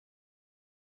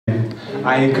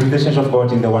I greet the Church of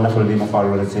God in the wonderful name of our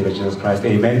Lord and Savior Jesus Christ.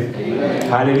 Amen. Amen.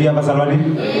 Hallelujah,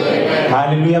 Bazalwani.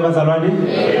 Hallelujah, Bazalwani.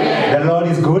 The Lord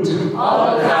is good.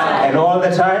 All the time. And all the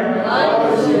time.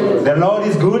 All the Lord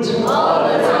is good. All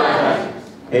the time.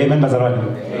 Amen, Bazalwani.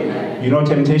 Amen. You know,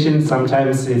 temptation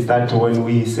sometimes is that when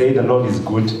we say the Lord is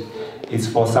good, it's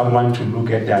for someone to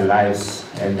look at their lives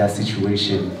and their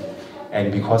situation.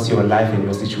 And because your life and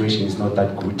your situation is not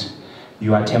that good,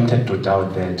 you are tempted to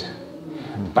doubt that.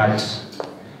 But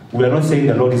we are not saying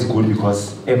the Lord is good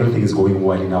because everything is going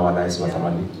well in our lives.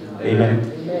 Amen.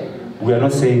 Amen. We are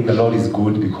not saying the Lord is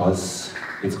good because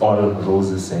it's all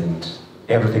roses and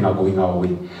everything are going our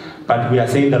way. But we are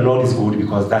saying the Lord is good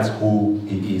because that's who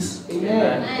He is.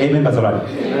 Amen. Amen, Pastor.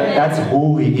 That's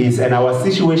who He is. And our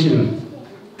situation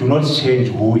do not change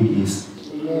who He is.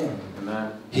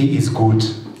 Amen. He is good.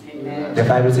 Amen. The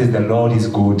Bible says the Lord is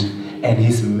good, and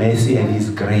His mercy and His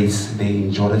grace, they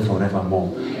endure forevermore.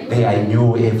 They are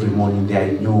new every morning, they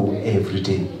are new every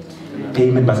day.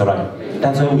 Amen, Pastor.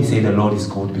 That's why we say the Lord is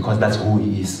good, because that's who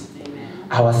He is.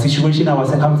 Our situation, our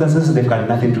circumstances, they've got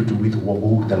nothing to do with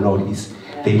who the Lord is.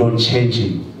 They don't change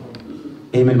Him.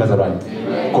 Amen, Pastor.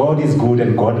 God is good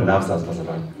and God loves us,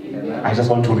 Pastor. I just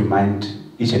want to remind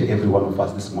each and every one of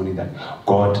us this morning that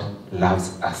God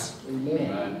loves us.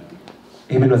 Amen.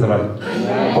 Amen, Pastor.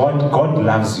 God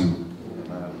loves you.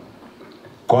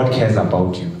 God cares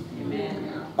about you.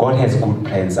 Amen. God has good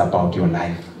plans about your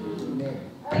life. Amen.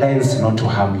 Plans not to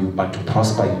harm you, but to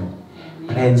prosper you.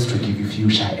 Plans to give you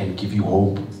future and give you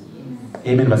hope.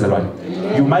 Amen, Pastor.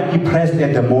 You might be pressed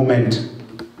at the moment.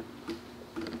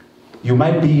 You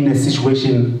might be in a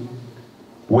situation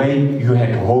where you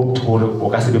had hoped for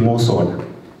Okasibe.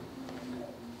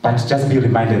 But just be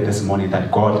reminded this morning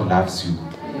that God loves you.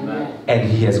 Amen. And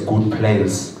He has good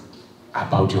plans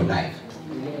about your life.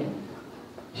 Amen.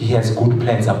 He has good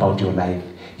plans about your life.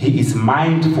 He is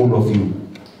mindful of you.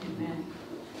 Amen.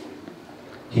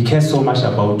 He cares so much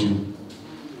about you.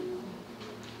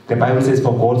 The Bible says,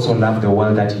 for God so loved the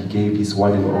world that He gave His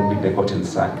one and only begotten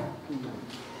Son.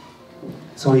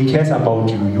 So He cares about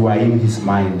you. You are in His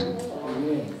mind.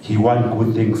 He wants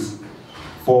good things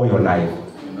for your life,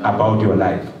 about your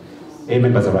life.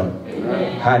 Amen, Pastor.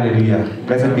 Amen. Hallelujah.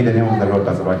 Blessed be the name of the Lord,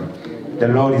 Pastor. The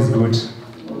Lord is good.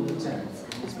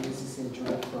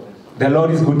 The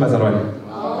Lord is good, Pastor.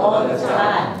 All the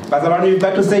time. Pastor, you've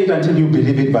got to say it until you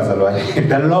believe it, Pastor.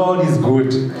 The Lord is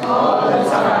good. All the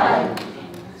time.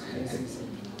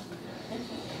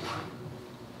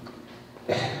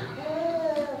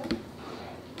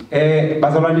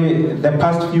 Pastor, the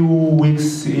past few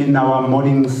weeks in our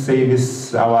morning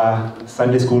service, our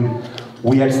Sunday school,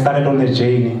 we had started on a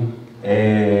journey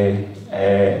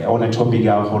on a topic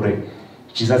of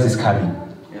Jesus is coming.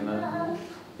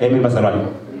 Amen, Pastor.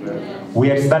 Amen. We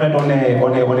had started on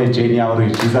a journey of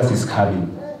Jesus is coming.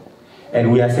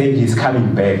 And we are saying He's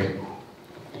coming back.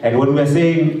 And when we are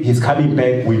saying He's coming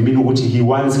back, we mean what He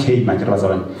once came.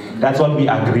 That's what we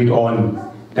agreed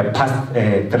on the past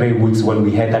 3 weeks when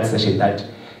we had that session, that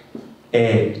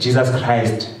Jesus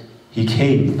Christ, He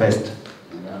came first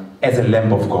as a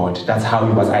Lamb of God. That's how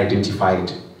He was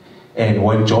identified. And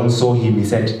when John saw Him, he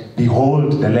said,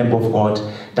 behold the Lamb of God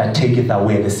that taketh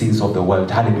away the sins of the world.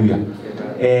 Hallelujah.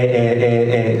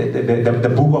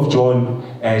 The book of John,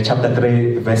 chapter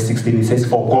 3, verse 16, it says,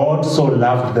 for God so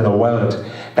loved the world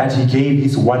that He gave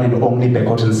His one and only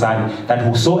begotten Son, that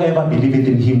whosoever believeth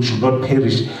in Him should not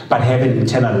perish, but have an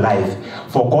eternal life.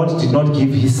 For God did not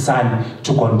give His Son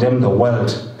to condemn the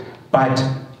world, but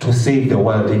to save the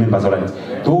world. Amen, Pastor.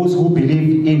 Those who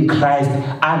believe in Christ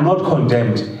are not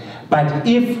condemned. But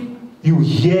if you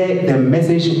hear the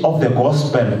message of the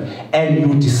gospel and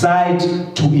you decide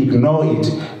to ignore it,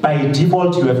 by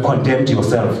default you have condemned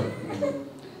yourself.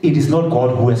 It is not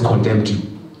God who has condemned you.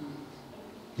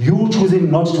 You choosing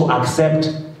not to accept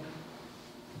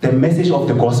the message of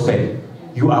the gospel,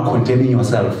 you are condemning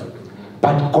yourself.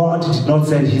 But God did not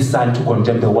send His Son to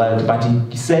condemn the world, but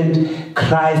He sent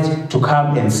Christ to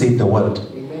come and save the world.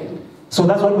 Amen. So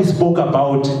that's what we spoke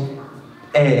about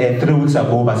 3 weeks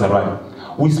ago, Pastor.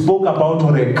 We spoke about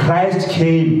when Christ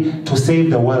came to save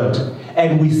the world.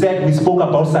 And we spoke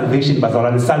about salvation,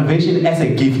 Pastor. Salvation as a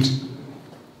gift.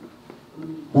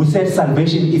 We said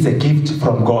salvation is a gift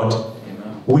from God.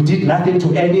 Amen. We did nothing to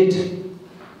earn it.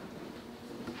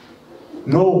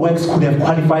 No works could have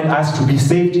qualified us to be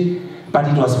saved, but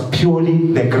it was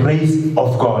purely the grace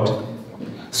of God.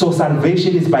 So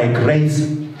salvation is by grace,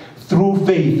 through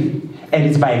faith, and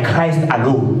it's by Christ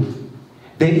alone.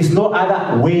 There is no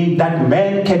other way that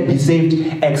man can be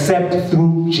saved except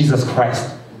through Jesus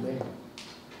Christ.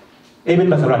 Amen,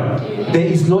 Pastor. There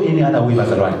is no any other way,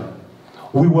 Pastor.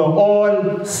 We were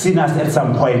all sinners at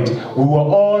some point. We were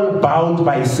all bound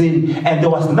by sin, and there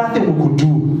was nothing we could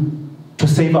do to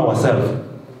save ourselves.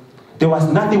 There was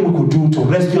nothing we could do to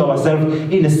rescue ourselves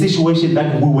in a situation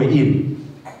that we were in.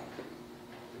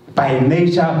 By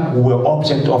nature, we were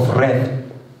object of wrath.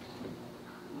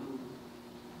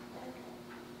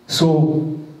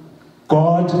 So,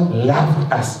 God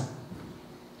loved us.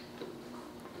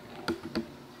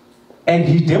 And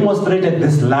He demonstrated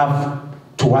this love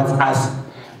towards us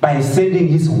by sending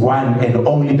His one and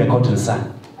only begotten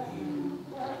Son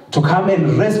to come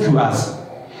and rescue us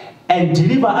and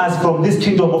deliver us from this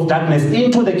kingdom of darkness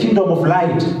into the kingdom of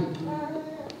light,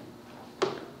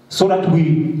 so that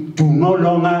we do no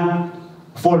longer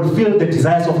fulfill the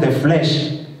desires of the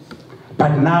flesh,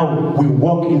 but now we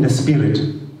walk in the Spirit.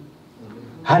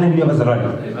 Hallelujah,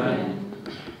 Bazalwane. Amen.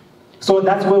 So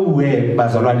that's where we were,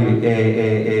 Bazalwane,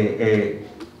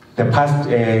 the past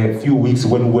few weeks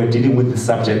when we were dealing with the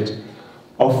subject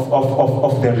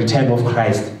of the return of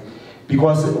Christ.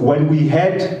 Because when we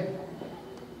had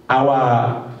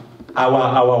our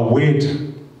word,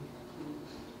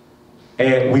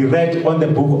 we read in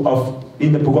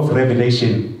the book of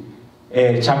Revelation,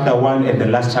 chapter 1 and the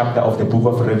last chapter of the book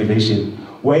of Revelation,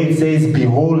 where it says,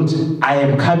 "Behold, I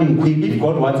am coming quickly."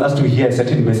 God wants us to hear a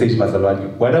certain message,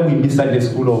 Bazalwane. Whether we miss Sunday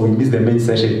school or we miss the main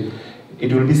session,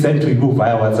 it will be sent to you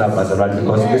via WhatsApp, Bazalwane,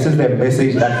 because this is the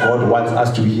message that God wants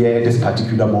us to hear at this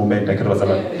particular moment.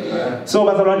 So,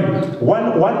 Bazalwane,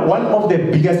 one of the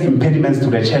biggest impediments to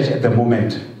the church at the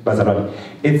moment, Bazalwane,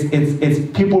 it's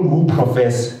people who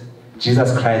profess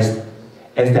Jesus Christ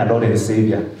as their Lord and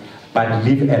Savior, but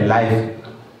live a life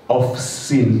of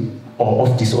sin or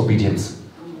of disobedience.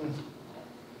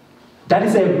 That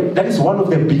is one of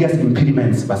the biggest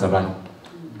impediments, Bazalwane.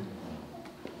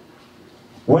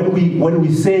 When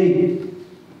we say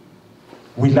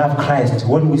we love Christ,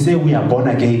 when we say we are born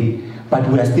again, but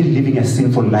we are still living a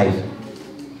sinful life,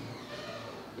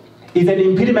 it's an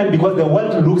impediment because the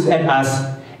world looks at us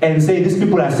and say these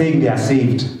people are saying they are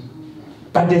saved,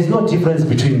 but there's no difference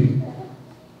between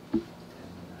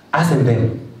us and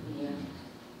them.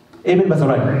 Amen,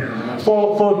 Bazalwane.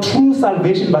 For true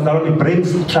salvation, Bazalwane,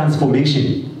 brings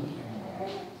transformation.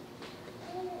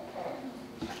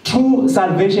 True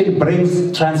salvation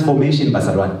brings transformation,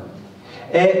 Bazalwane.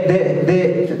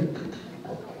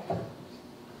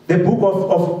 The book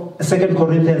of 2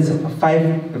 Corinthians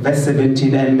 5, verse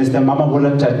 17, and Mr. Mama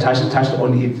Bola touched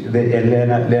on it,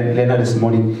 Lena this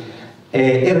morning.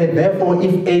 Therefore,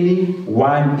 if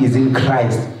anyone is in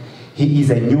Christ, he is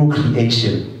a new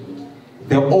creation.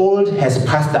 The old has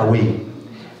passed away.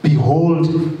 Behold,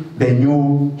 the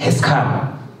new has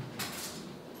come.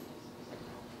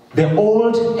 The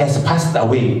old has passed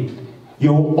away.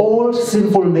 Your old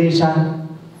sinful nature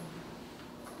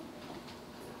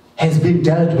has been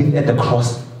dealt with at the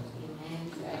cross.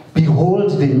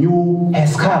 Behold, the new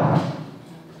has come.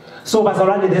 So,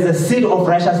 Bazalwane, there's a seed of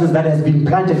righteousness that has been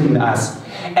planted in us.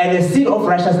 And a seed of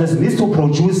righteousness needs to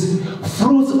produce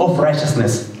fruits of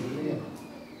righteousness.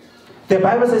 The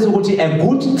Bible says a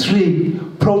good tree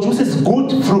produces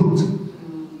good fruit.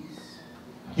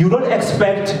 You don't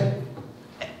expect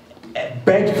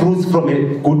bad fruits from a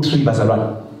good tree,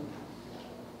 Bazalwane.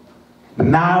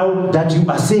 Now that you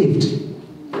are saved,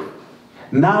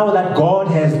 now that God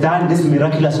has done this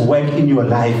miraculous work in your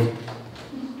life,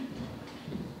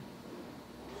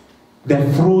 the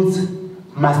fruits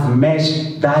must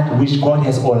match that which God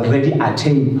has already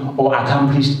attained or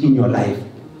accomplished in your life.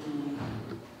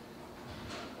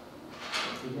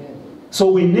 So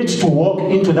we need to walk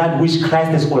into that which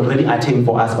Christ has already attained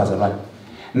for us, Bazalwane.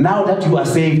 Now that you are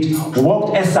saved,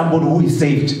 walk as somebody who is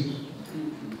saved.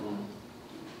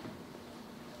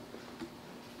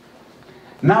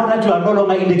 Now that you are no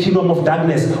longer in the kingdom of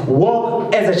darkness,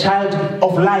 walk as a child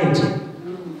of light.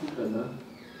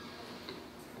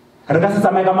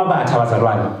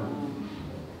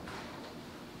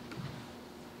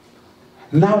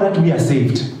 Now that we are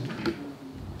saved,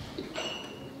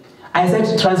 I said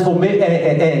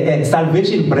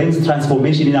salvation brings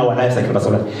transformation in our lives.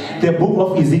 The book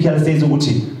of Ezekiel says,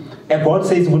 God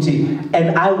says,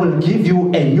 and I will give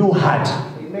you a new heart.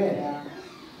 Amen.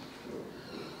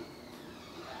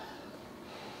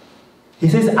 He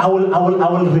says, I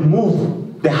will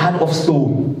remove the heart of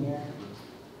stone.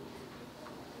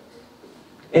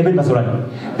 Amen,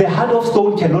 Bazalwane. The heart of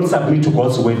stone cannot submit to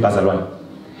God's word, Bazalwane.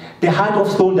 The heart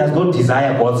of stone does not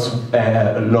desire God's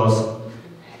laws.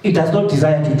 It does not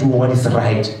desire to do what is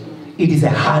right. It is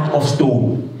a heart of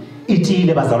stone. And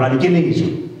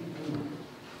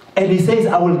he says,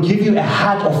 I will give you a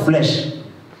heart of flesh.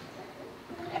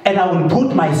 And I will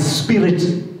put my spirit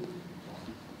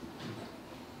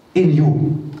in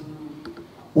you.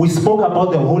 We spoke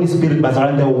about the Holy Spirit,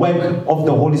 Bazalwane, the work of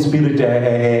the Holy Spirit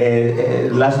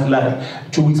last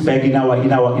 2 weeks back in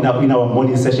our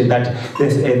morning session, that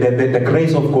the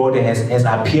grace of God has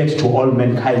appeared to all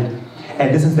mankind.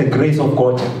 And this is the grace of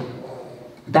God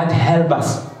that helps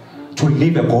us to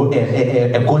live a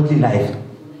godly life.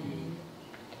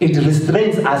 It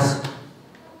restrains us.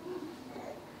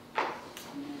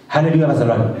 Hallelujah,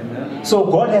 Bazalwane. So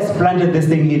God has planted this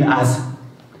thing in us.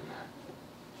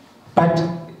 But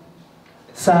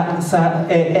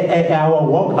our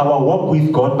walk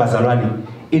with God, Bazalwane,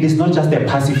 it is not just a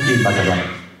passive thing, Bazalwane.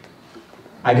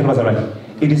 I get Bazalwane.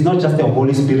 It is not just the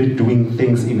Holy Spirit doing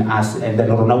things in us and then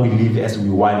now we live as we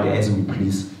want, as we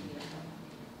please.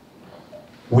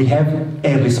 We have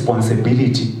a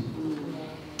responsibility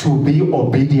to be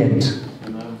obedient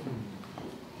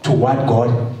to what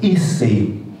God is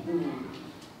saying.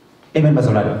 Amen,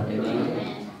 Bazalwane.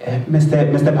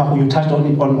 Mr. Pahu, you touched on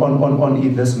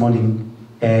it this morning.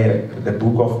 The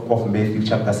book of Matthew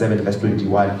chapter 7 verse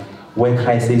 21, where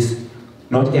Christ says,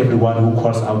 not everyone who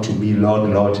calls out to me, Lord,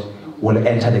 Lord, will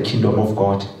enter the kingdom of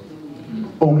God.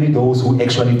 Only those who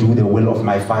actually do the will of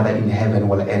my Father in heaven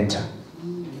will enter.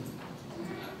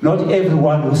 Not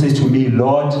everyone who says to me,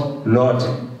 Lord, Lord,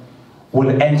 will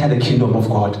enter the kingdom of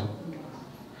God,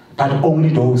 but only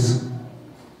those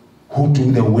who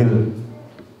do the will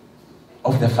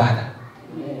of the Father.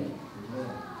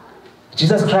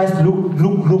 Jesus Christ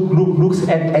looks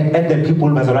at the people,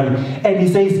 Nazarene, and he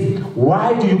says,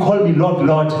 why do you call me Lord,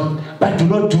 Lord, but do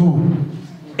not do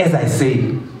as I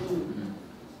say?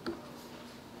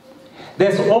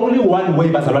 There's only one way,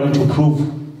 Nazarene, to prove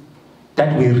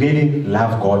that we really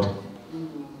love God,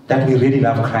 that we really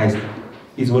love Christ,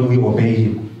 is when we obey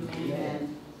him.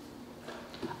 Amen.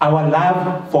 Our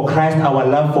love for Christ, our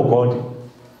love for God,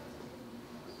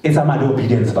 is a matter of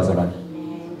obedience, Nazarene.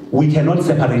 We cannot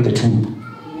separate the two.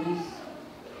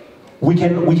 We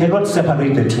cannot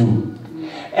separate the two.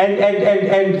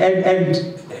 And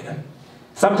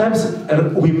sometimes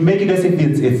we make it as if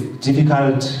it's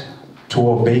difficult to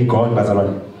obey God,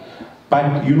 Bazalwane.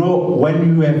 But you know,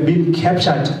 when you have been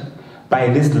captured by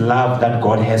this love that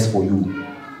God has for you,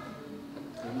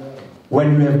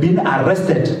 when you have been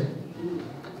arrested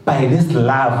by this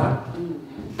love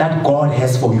that God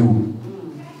has for you,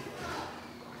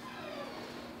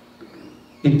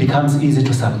 it becomes easy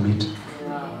to submit.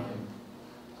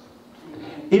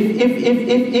 If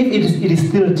it is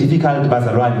still difficult,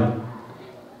 Bazalwane,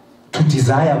 to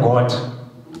desire God,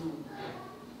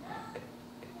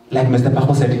 like Mr.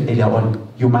 Pacho said earlier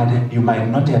on, you might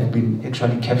not have been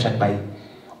actually captured by,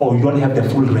 or you don't have the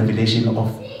full revelation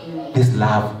of this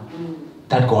love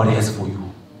that God has for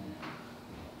you.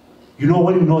 You know,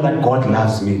 when you know that God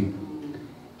loves me,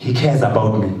 he cares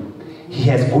about me, he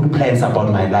has good plans about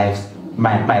my life.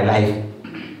 My life.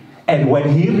 And when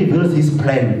he reveals his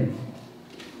plan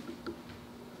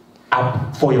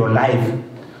up for your life,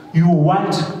 you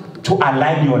want to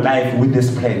align your life with these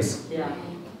plans. Yeah.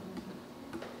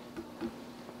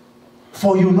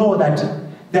 For you know that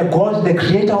the God, the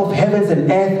creator of heavens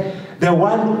and earth, the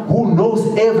one who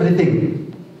knows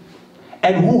everything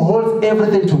and who holds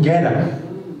everything together,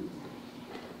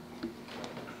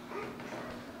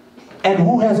 and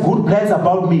who has good plans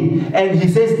about me, and he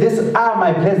says, these are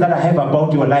my plans that I have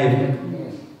about your life.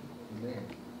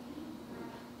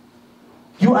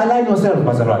 You align yourself,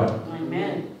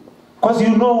 Bazalwane. Because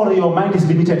you know your mind is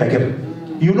limited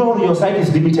again. You know your sight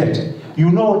is limited. You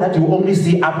know that you only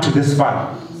see up to this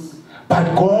far.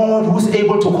 But God, who's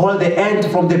able to call the end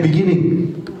from the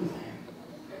beginning,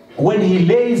 when he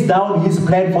lays down his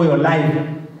plan for your life,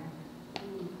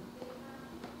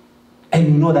 and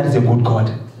you know that is a good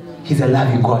God, he's a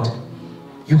loving God,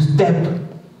 you step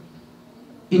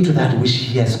into that which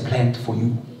he has planned for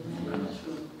you.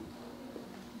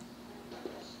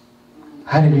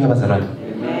 Hallelujah,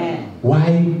 Bazalwane. Amen.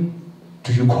 Why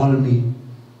do you call me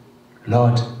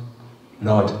Lord,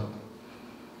 Lord,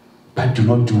 but do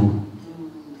not do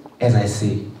as I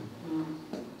say?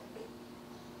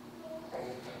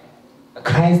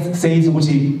 Christ says,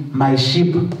 my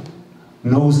sheep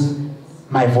knows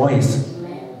my voice.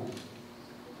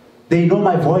 They know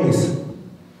my voice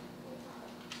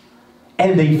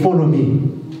and they follow me.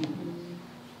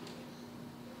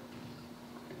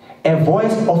 A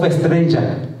voice of a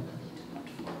stranger,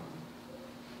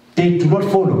 they do not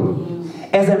follow.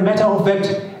 As a matter of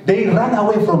fact, they run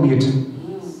away from it.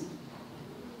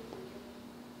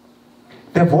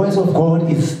 The voice of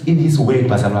God is in his word,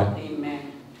 Bazalwane.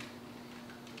 Amen.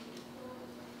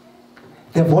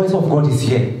 The voice of God is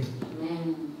here.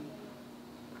 Amen.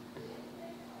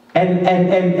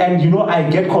 And you know, I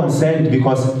get concerned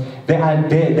because there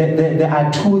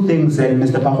are two things, and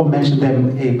Mr. Paco mentioned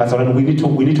them. Hey, Pastor, we need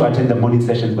to attend the morning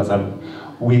sessions, Pastor.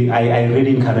 I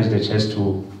really encourage the church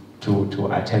to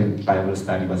attend Bible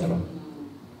study, Pastor.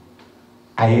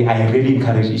 I really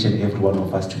encourage each and every one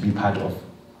of us to be part of,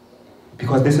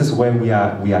 because this is where we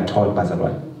are taught,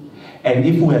 Pastor. And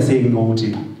if we are saying, oh,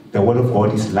 the word of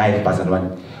God is life,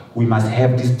 Pastor, we must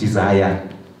have this desire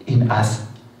in us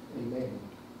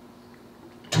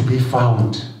to be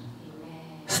found,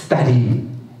 studying,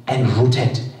 and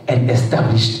rooted and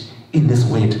established in this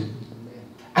word.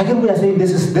 Again, we are saying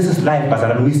this is life,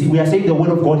 Pastor. We are saying the word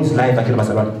of God is life, again,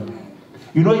 Pastor.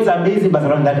 You know, it's amazing,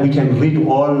 Pastor, that we can read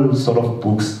all sort of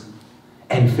books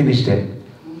and finish them,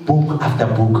 book after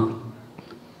book.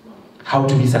 How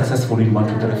to be successful in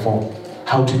 1, 2, 3, 4.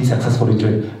 How to be successful in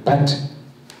 20. But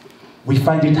we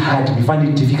find it hard, we find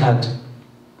it difficult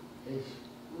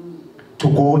to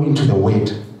go into the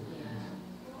word.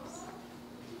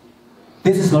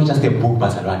 This is not just a book,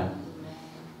 Pastor.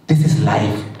 This is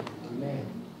life.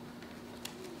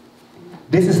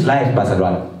 This is life,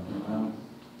 Pastor.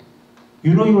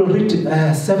 You know, you will read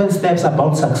 7 steps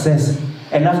about success,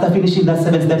 and after finishing that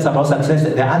 7 steps about success,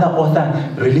 the other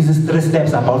author releases 3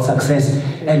 steps about success,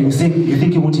 and you think,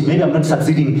 maybe I'm not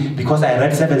succeeding because I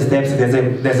read 7 steps.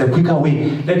 There's a quicker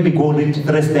way. Let me go read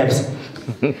 3 steps.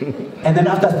 And then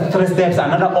after 3 steps,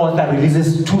 another author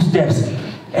releases 2 steps.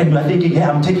 And you are thinking, hey,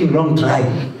 I'm taking long drive.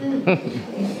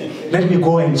 Let me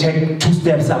go and check 2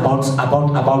 steps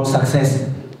about success.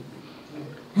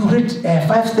 You read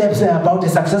 5 steps about a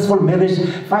successful marriage,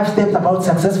 5 steps about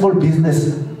successful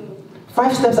business,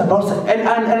 5 steps about,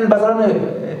 and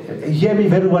Barcelona, hear me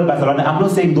very well, Barcelona. I'm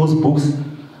not saying those books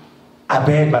are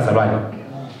bad, Barcelona.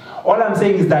 All I'm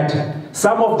saying is that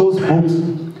some of those books,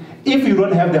 if you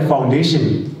don't have the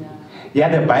foundation,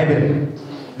 the Bible,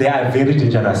 they are very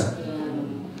dangerous.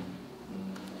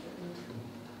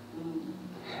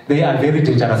 They are very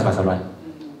dangerous, Pastor.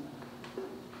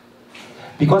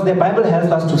 Because the Bible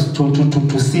helps us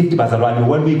to sift, Pastor.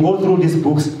 When we go through these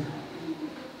books,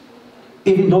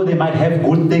 even though they might have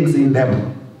good things in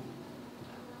them,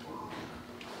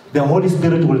 the Holy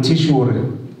Spirit will teach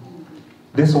you,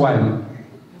 this one,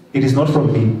 it is not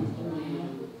from me.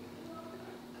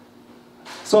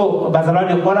 So,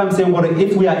 Bazalwane, what I'm saying,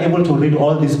 if we are able to read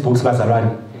all these books,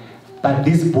 Bazalwane, but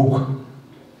this book,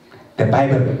 the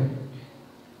Bible,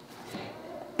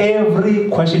 every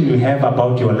question you have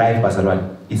about your life, Bazalwane,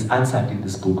 is answered in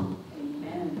this book.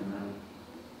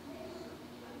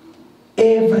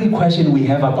 Every question we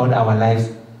have about our lives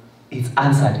is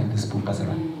answered in this book,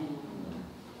 Bazalwane.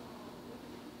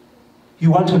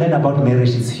 You want to learn about marriage,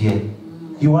 it's here.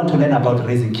 You want to learn about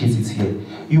raising kids, it's here.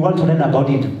 You want to learn about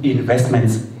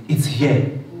investments, it's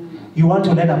here. You want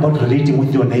to learn about relating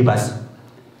with your neighbors.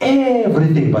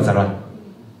 Everything, Bazalwane.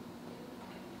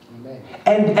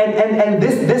 And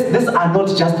this are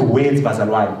not just words,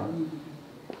 Bazalwane.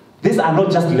 These are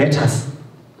not just letters.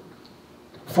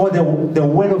 For the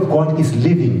word of God is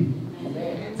living.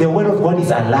 The word of God is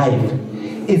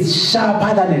alive. It's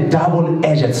sharper than a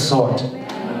double-edged sword.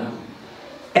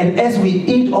 And as we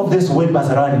eat of this word,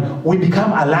 Bazalwane, we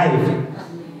become alive.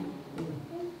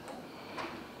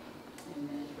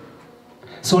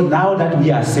 So now that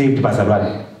we are saved,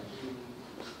 Bazalwane,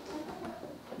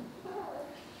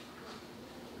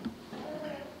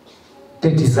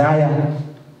 the desire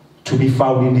to be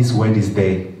found in this word is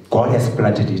there. God has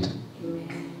planted it.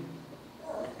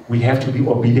 We have to be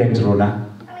obedient, Rona,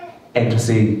 and to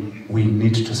say we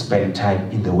need to spend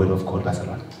time in the word of God,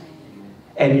 Bazalwane.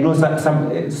 And you know, some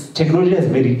technology has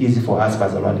made it easy for us,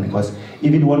 Bazalwane, because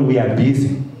even when we are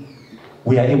busy,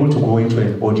 we are able to go into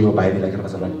an audio Bible like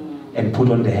Bazalwane and put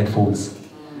on the headphones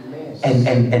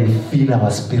and fill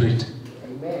our spirit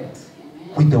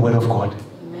with the word of God.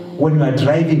 When you are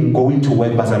driving, going to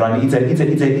work, Bazalwane,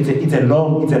 it's a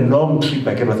long trip,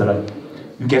 like Bazalwane.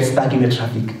 You get stuck in the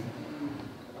traffic.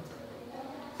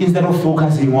 Instead of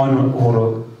focusing on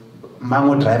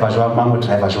mango driver,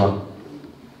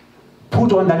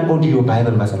 put on that audio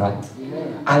Bible, Bazalwane.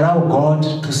 Allow God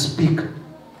to speak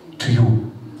to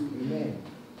you.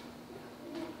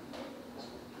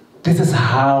 This is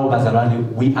how,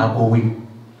 Bazalwane, we are going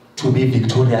to be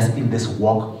victorious in this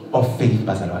walk of faith,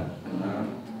 Bazalwane.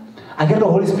 Again, the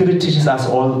Holy Spirit teaches us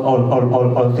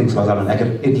all things, Bazalwane.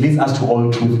 Again, it leads us to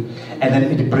all truth. And then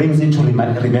it brings into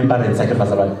remembrance, again,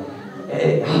 Bazalwane.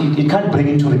 It can't bring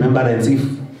into remembrance if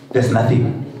there's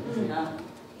nothing.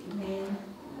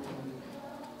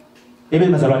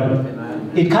 Amen,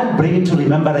 Bazalwane. It can't bring into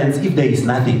remembrance if there is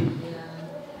nothing.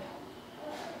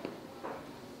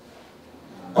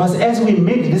 Because as we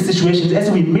meet these situations, as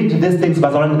we meet these things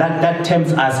that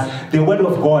tempts us, the word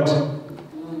of God,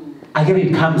 again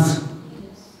it comes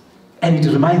and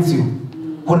it reminds you,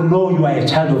 no, you are a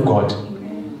child of God.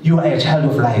 You are a child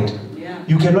of light.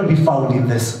 You cannot be found in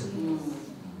this.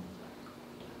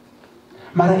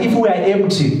 But if we are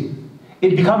empty,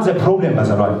 it becomes a problem,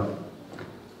 Bazalwane.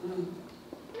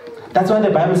 That's why the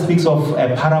Bible speaks of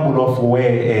a parable of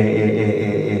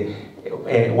where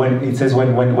when it says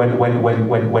when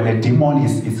a demon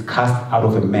is cast out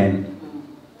of a man,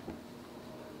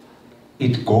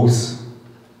 it goes.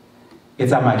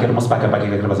 It's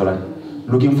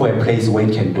looking for a place where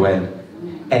it can dwell,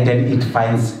 and then it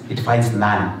finds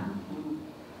none.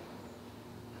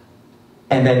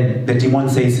 And then the demon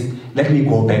says, let me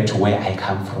go back to where I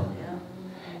come from.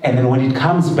 And then when it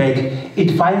comes back,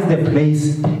 it finds the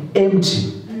place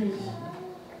empty.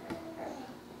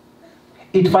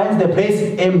 It finds the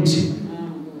place empty.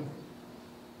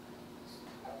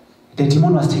 The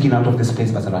demon was taken out of this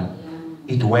place, Bazalwane.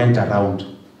 It went around,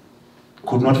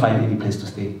 could not find any place to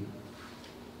stay.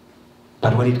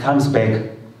 But when it comes back,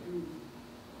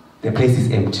 the place is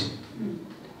empty.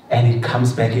 And it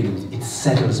comes back and it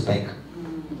settles back.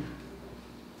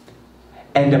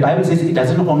 And the Bible says it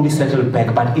doesn't only settle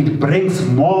back, but it brings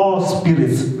more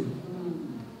spirits.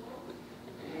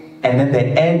 And then the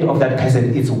end of that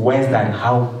person is worse than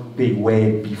how they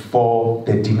were before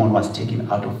the demon was taken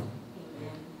out of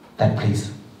that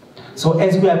place. So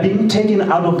as we are being taken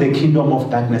out of the kingdom of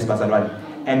darkness, Bazalwane,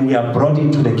 and we are brought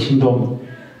into the kingdom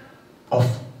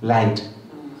of light,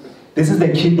 this is the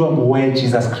kingdom where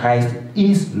Jesus Christ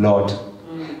is Lord.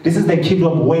 This is the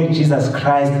kingdom where Jesus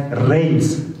Christ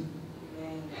reigns.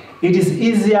 It is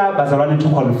easier, Bazalwane, to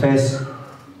confess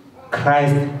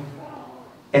Christ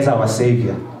as our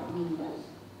Savior.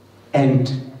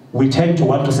 And we tend to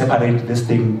want to separate this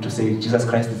thing to say Jesus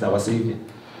Christ is our Savior.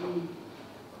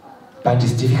 But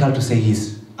it's difficult to say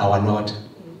He's our Lord.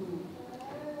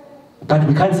 But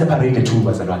we can't separate the two,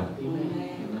 Bazalwane.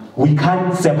 We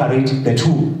can't separate the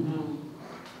two.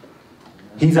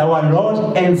 He's our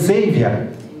Lord and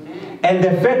Savior. And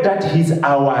the fact that He's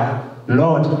our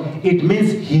Lord, it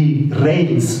means He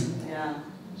reigns.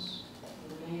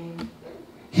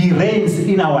 He reigns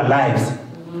in our lives.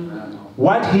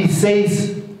 What He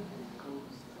says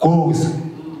goes.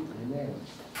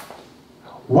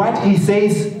 What He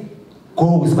says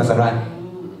goes, Bazalwane.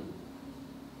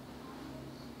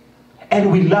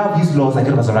 And we love His laws,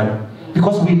 Bazalwane,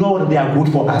 because we know that they are good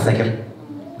for us.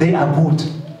 They are good.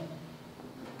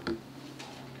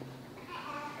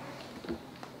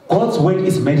 God's word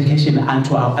is medication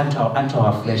unto our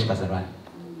flesh, Bazalwane.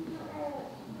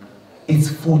 It's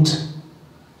food.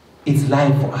 It's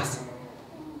life for us.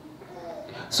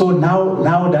 So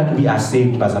now that we are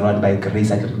saved, Bazalwane, by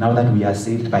grace, now that we are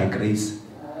saved by grace,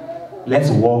 let's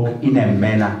walk in a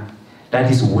manner that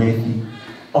is worthy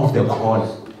of the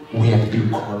call we have been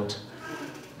called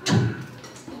to.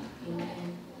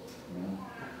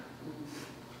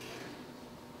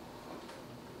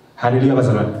 Hallelujah,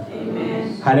 Bazalwane.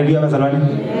 Amen. Hallelujah, Bazalwane.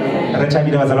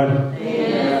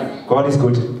 Amen. God is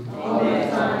good. Amen.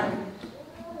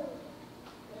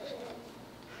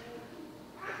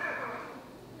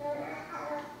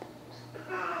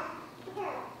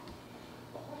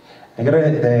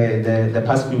 The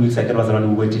past few weeks, we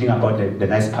were dealing about the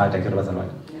nice part,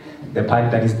 the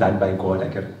part that is done by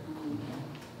God.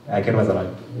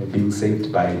 Being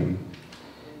saved by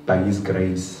His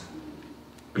grace,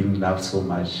 being loved so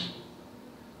much.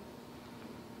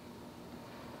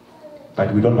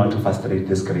 But we don't want to frustrate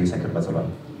this grace, and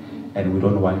we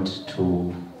don't want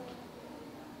to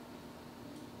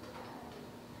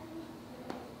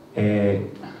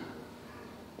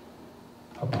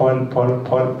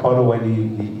Paul, when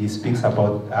he speaks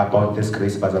about this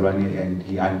grace, Bazalwane, and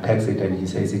he unpacks it and he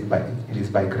says it is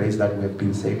by grace that we have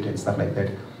been saved and stuff like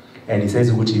that. And he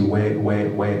says,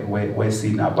 where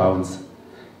sin abounds,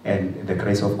 and the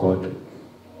grace of God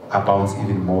abounds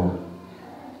even more.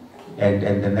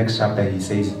 And the next chapter he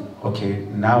says, okay,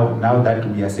 now that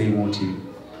we are saying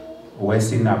where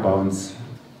sin abounds,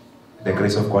 the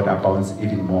grace of God abounds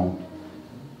even more.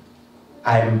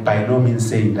 I am by no means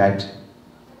saying that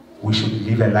we should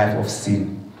live a life of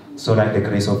sin so that the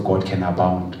grace of God can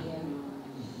abound.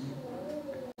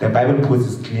 The Bible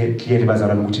puts it clearly,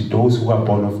 Bazalwane, those who are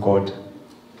born of God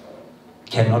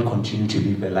cannot continue to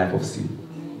live a life of sin.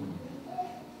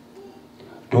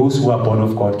 Those who are born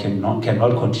of God cannot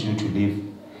continue to live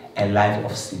a life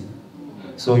of sin.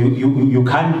 So you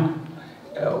can't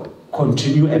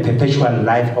continue a perpetual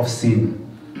life of sin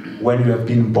when you have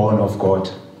been born of God.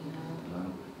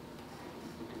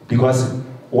 Because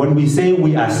when we say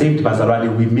we are saved,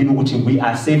 Bazalwane, we mean we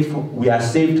are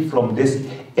saved from this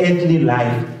earthly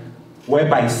life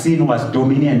whereby sin was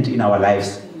dominant in our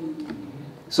lives.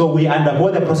 So we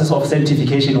undergo the process of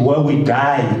sanctification where we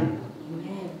die.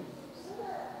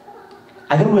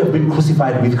 I think we have been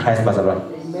crucified with Christ,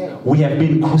 Bazalwane. We have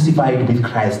been crucified with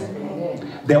Christ.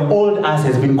 The old us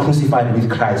has been crucified with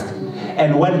Christ.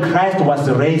 And when Christ was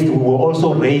raised, we were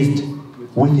also raised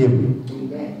with him.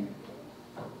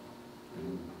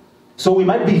 So we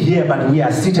might be here, but we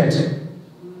are seated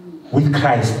with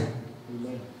Christ.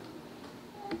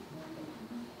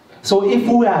 So if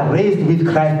we are raised with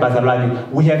Christ, Bazalwane,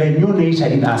 we have a new nature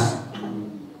in us.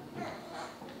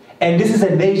 And this is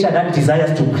a nature that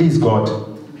desires to please God.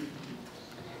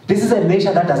 This is a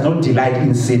nature that does not delight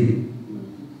in sin.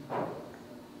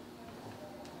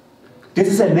 This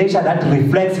is a nature that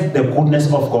reflects the goodness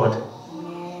of God.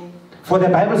 For the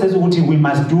Bible says we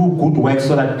must do good works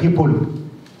so that people,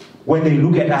 when they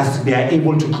look at us, they are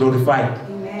able to glorify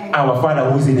our Father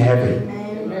who is in heaven.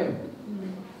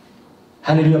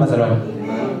 Hallelujah, Bazalwane.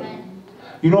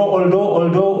 You know,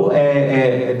 although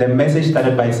the message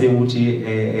started by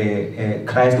saying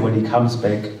Christ, when he comes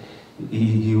back,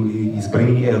 he is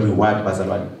bringing a reward,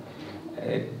 Bazalwane.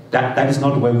 That is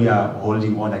not where we are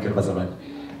holding on, Bazalwane.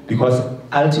 Because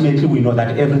ultimately we know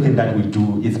that everything that we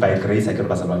do is by grace,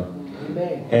 Bazalwane.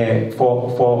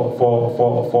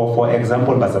 For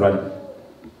example, Bazalwane,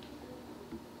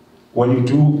 when you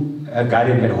do a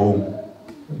garden at home,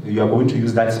 you are going to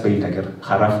use that spade,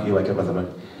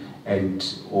 and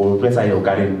always your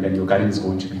garden, and your garden is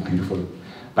going to be beautiful.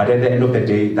 But at the end of the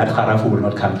day, that haraf will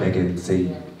not come back and say,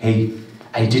 hey,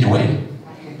 I did well.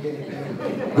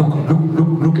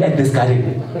 Look at this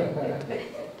garden.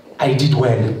 I did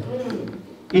well.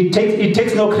 It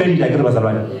takes no credit,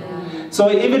 Bazalwane. So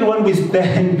even when we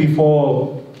stand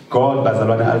before God,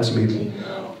 Bazalwane, ultimately,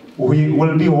 we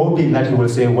will be hoping that he will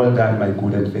say, well done, my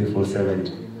good and faithful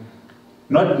servant.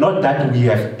 Not that we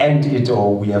have earned it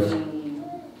or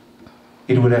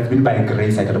it would have been by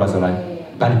grace,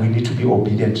 Bazalwane, but we need to be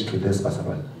obedient to this,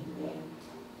 Bazalwane.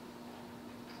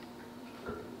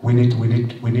 We need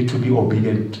to be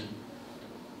obedient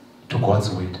to God's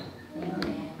word.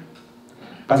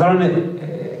 Bazalwane,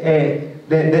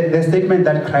 the statement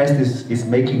that Christ is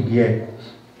making here,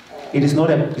 it is not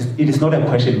a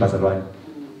question, Bazalwane.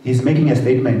 He's making a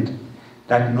statement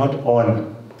that not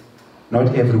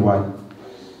everyone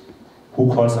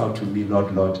who calls out to me,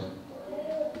 Lord, Lord,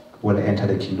 will enter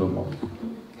the kingdom of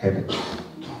heaven.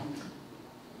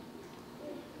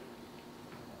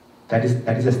 That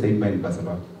is a statement,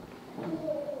 Bazalwane.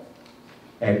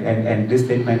 And this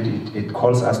statement, it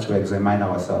calls us to examine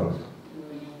ourselves.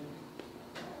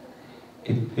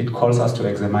 It calls us to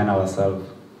examine ourselves.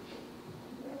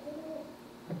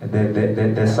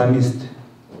 The psalmist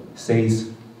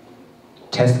says,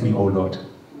 test me, O Lord.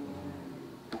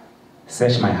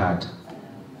 Search my heart.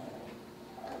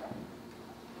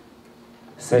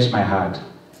 Search my heart.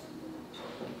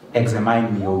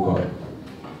 Examine me, O God.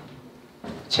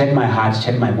 Check my heart,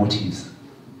 check my motives.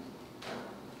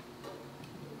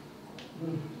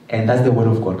 And that's the word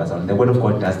of God, Bazalwane. The word of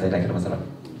God does that, Bazalwane.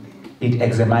 It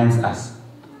examines us.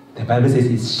 The Bible says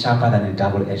it's sharper than a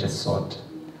double-edged sword,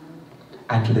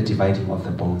 unto the dividing of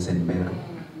the bones and marrow.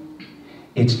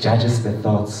 It judges the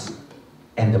thoughts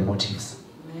and the motives.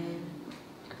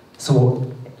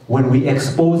 So when we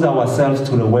expose ourselves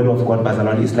to the word of God,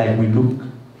 Bazalwane, it's like we look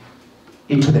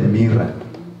into the mirror.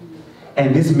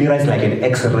 And this mirror is like an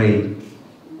X-ray.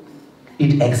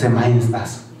 It examines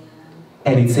us.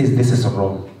 And it says, this is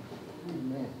wrong.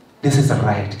 This is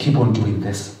right. Keep on doing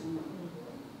this.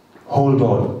 Hold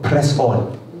on. Press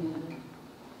on.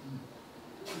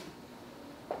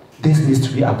 This needs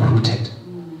to be uprooted.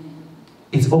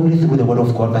 It's only through the word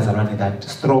of God, Bazalwane, that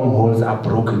strongholds are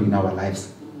broken in our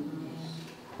lives.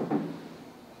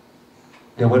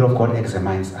 The word of God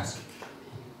examines us.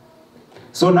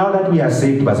 So now that we are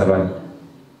saved, Bazalwane,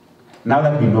 now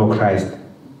that we know Christ,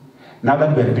 now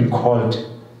that we have been called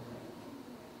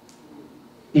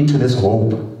into this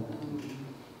hope,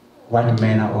 what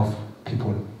manner of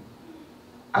people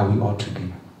are we ought to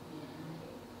be?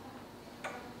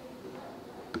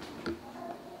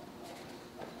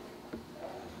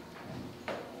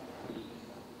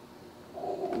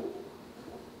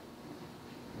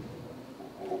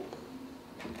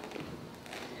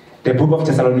 The book of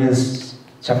Thessalonians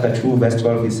chapter 2 verse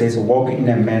 12, it says, walk in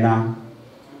a manner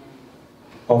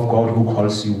of God who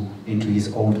calls you into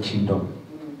his own kingdom.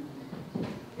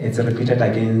 It's repeated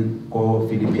again, go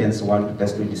Philippians 1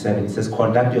 verse 27. It says,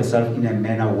 conduct yourself in a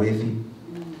manner worthy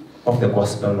of the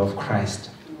gospel of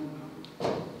Christ.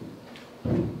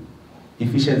 If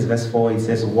Ephesians verse 4, it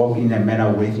says, walk in a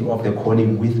manner worthy of the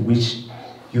calling with which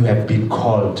you have been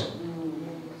called.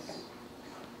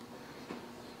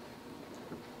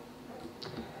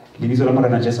 Libiso la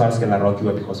Morena Jesu aske la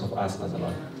rokiwa because of us,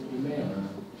 bazalwane. Amen.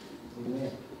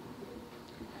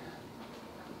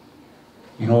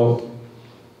 You know,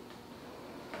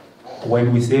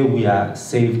 when we say we are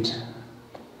saved,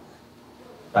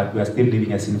 but we are still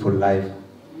living a sinful life,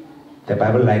 the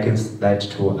Bible likens that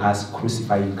to us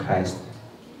crucifying Christ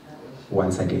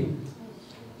once again.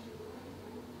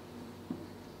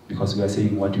 Because we are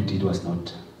saying what you did was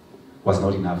not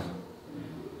enough.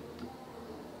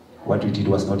 What you did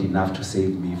was not enough to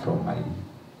save me from my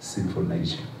sinful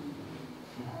nature.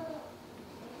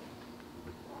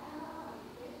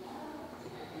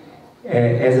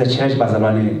 As a church,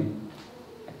 bazalwane,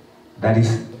 that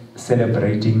is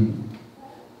celebrating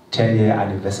 10-year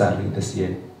anniversary this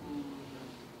year.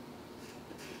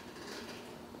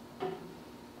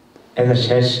 As a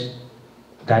church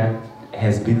that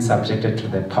has been subjected to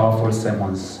the powerful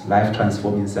sermons,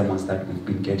 life-transforming sermons that we've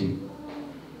been getting,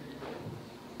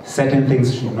 certain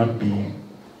things should not be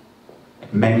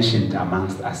mentioned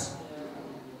amongst us.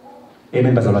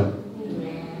 Amen, bazalwane?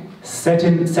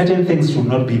 Certain things should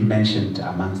not be mentioned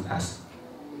amongst us.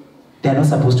 They are not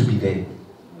supposed to be there.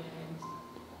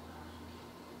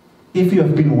 If you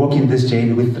have been walking this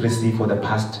journey with 3C for the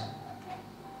past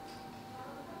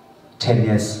 10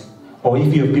 years, or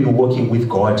if you have been walking with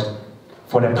God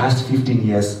for the past 15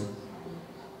 years,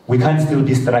 we can't still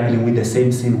be struggling with the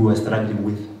same sin we were struggling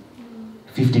with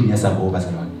 15 years ago,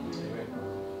 bazalwane.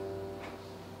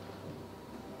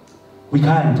 We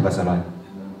can't, bazalwane.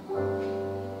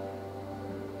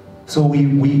 So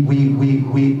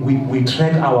we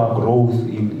track our growth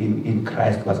in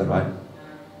Christ, bazalwane.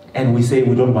 And we say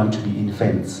we don't want to be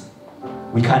infants.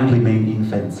 We can't remain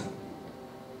infants.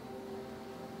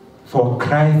 For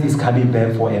Christ is coming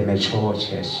back for a mature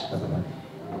church, bazalwane.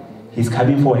 He's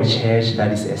coming for a church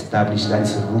that is established, that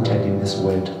is rooted in this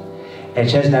word. A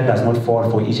church that does not fall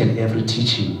for each and every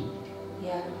teaching.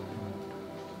 Yeah.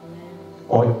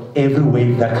 Or every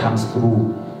wave that comes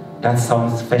through that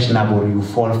sounds fashionable, you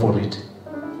fall for it.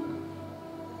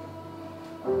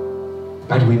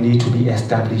 But we need to be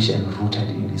established and rooted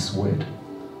in His word.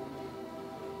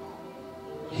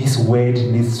 His word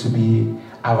needs to be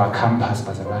our compass,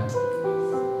 bazalwane.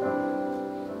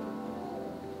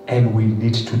 And we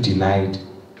need to delight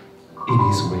in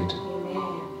His word.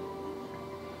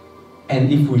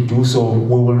 And if we do so, we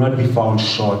will not be found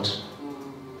short.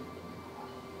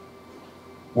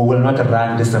 We will not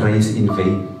run this race in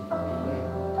vain.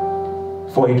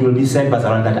 For it will be said,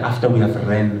 bazalwane, that after we have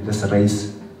run this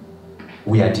race,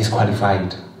 we are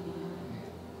disqualified.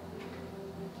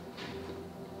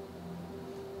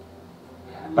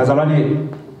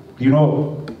 Bazalwane, you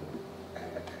know,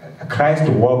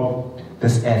 Christ walked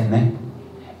this earth, ne?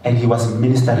 And He was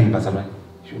ministering, bazalwane.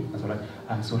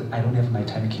 I'm sorry, I don't have my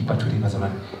timekeeper today,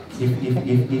 bazalwane.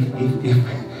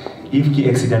 If he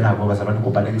accident happen, bazalwane, go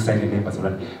back inside the name,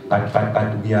 bazalwane. But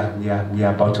we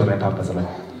are about to wrap up, bazalwane.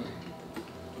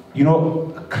 You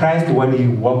know, Christ, when He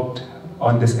walked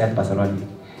on this earth, bazalwane,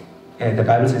 the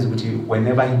Bible says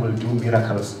whenever He will do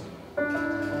miracles,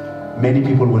 many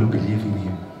people will believe in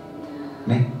Him.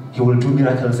 Ne? He will do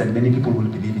miracles and many people will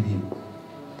believe in Him.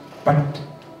 But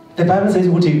the Bible says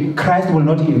Christ will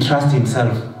not entrust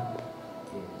Himself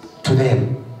to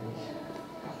them.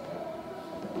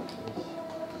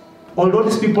 Although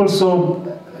these people saw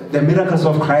the miracles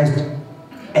of Christ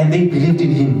and they believed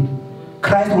in Him,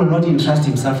 Christ will not entrust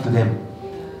Himself to them.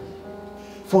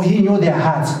 For He knew their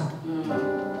hearts.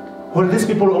 Well, these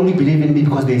people only believe in me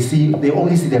because they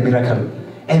only see the miracle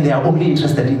and they are only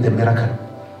interested in the miracle.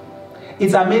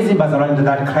 It's amazing, bazalwane,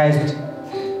 that Christ,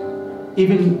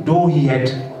 even though He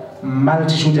had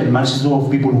multitude of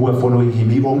people who were following Him,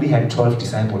 He only had 12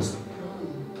 disciples.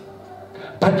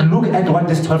 But look at what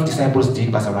these 12 disciples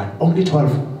did, bazalwane. Only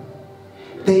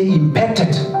 12. They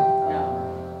impacted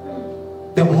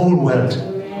the whole world.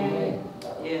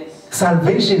 Yes.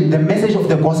 Salvation, the message of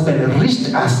the gospel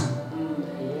reached us.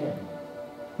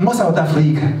 Most South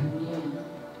Africa.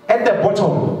 At the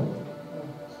bottom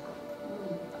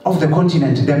of the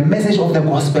continent, the message of the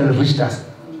gospel reached us.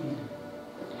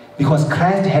 Because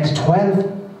Christ had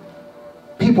 12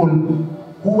 people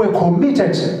who were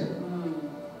committed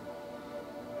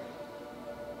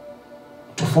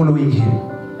to following Him.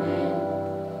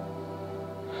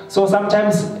 So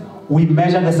sometimes we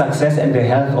measure the success and the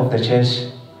health of the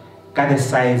church by the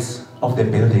size of the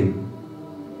building,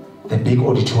 the big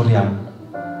auditorium,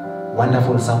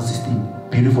 wonderful sound system,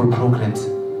 beautiful programs,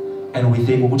 and we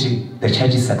think the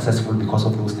church is successful because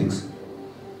of those things.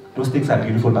 Those things are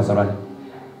beautiful, Bazalwane,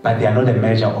 but they are not a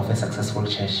measure of a successful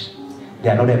church. They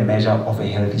are not a measure of a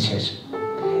healthy church.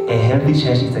 A healthy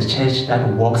church is a church that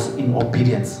walks in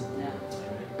obedience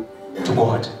to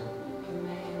God.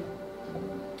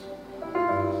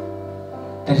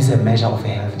 That is a measure of a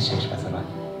healthy church, Bazalwane.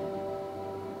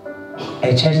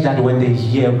 A church that when they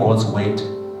hear God's word,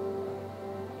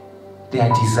 their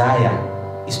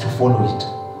desire is to follow it.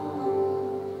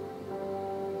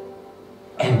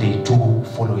 And they do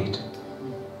follow it.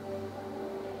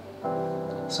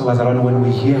 So, Bazalwane, when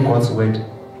we hear God's word,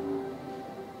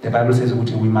 the Bible says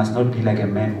we must not be like a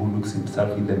man who looks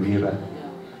himself in the mirror,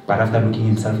 but after looking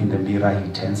himself in the mirror,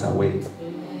 he turns away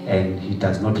and he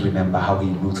does not remember how he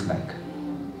looks like.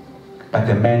 But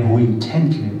the man who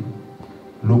intently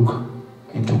look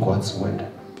into God's word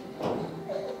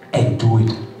and do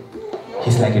it,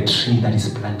 he's like a tree that is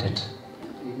planted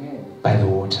by the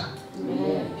water.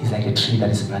 He's like a tree that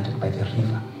is planted by the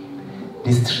river.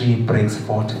 This tree brings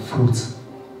forth fruits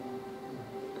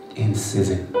in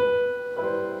season.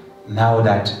 Now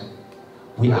that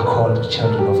we are called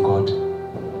children of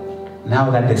God, now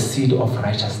that the seed of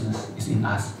righteousness is in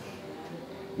us,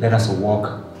 let us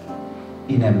walk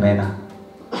in a manner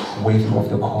worthy of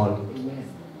the call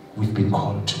we've been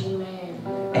called to.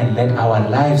 And let our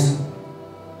lives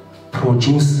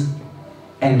produce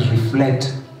and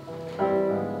reflect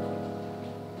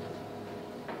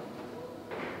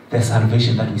the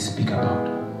salvation that we speak about.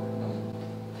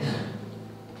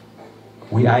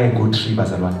 We are a good tree,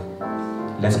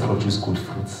 Bazalwane. Let's produce good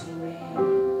fruits.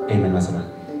 Amen,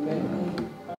 Bazalwane.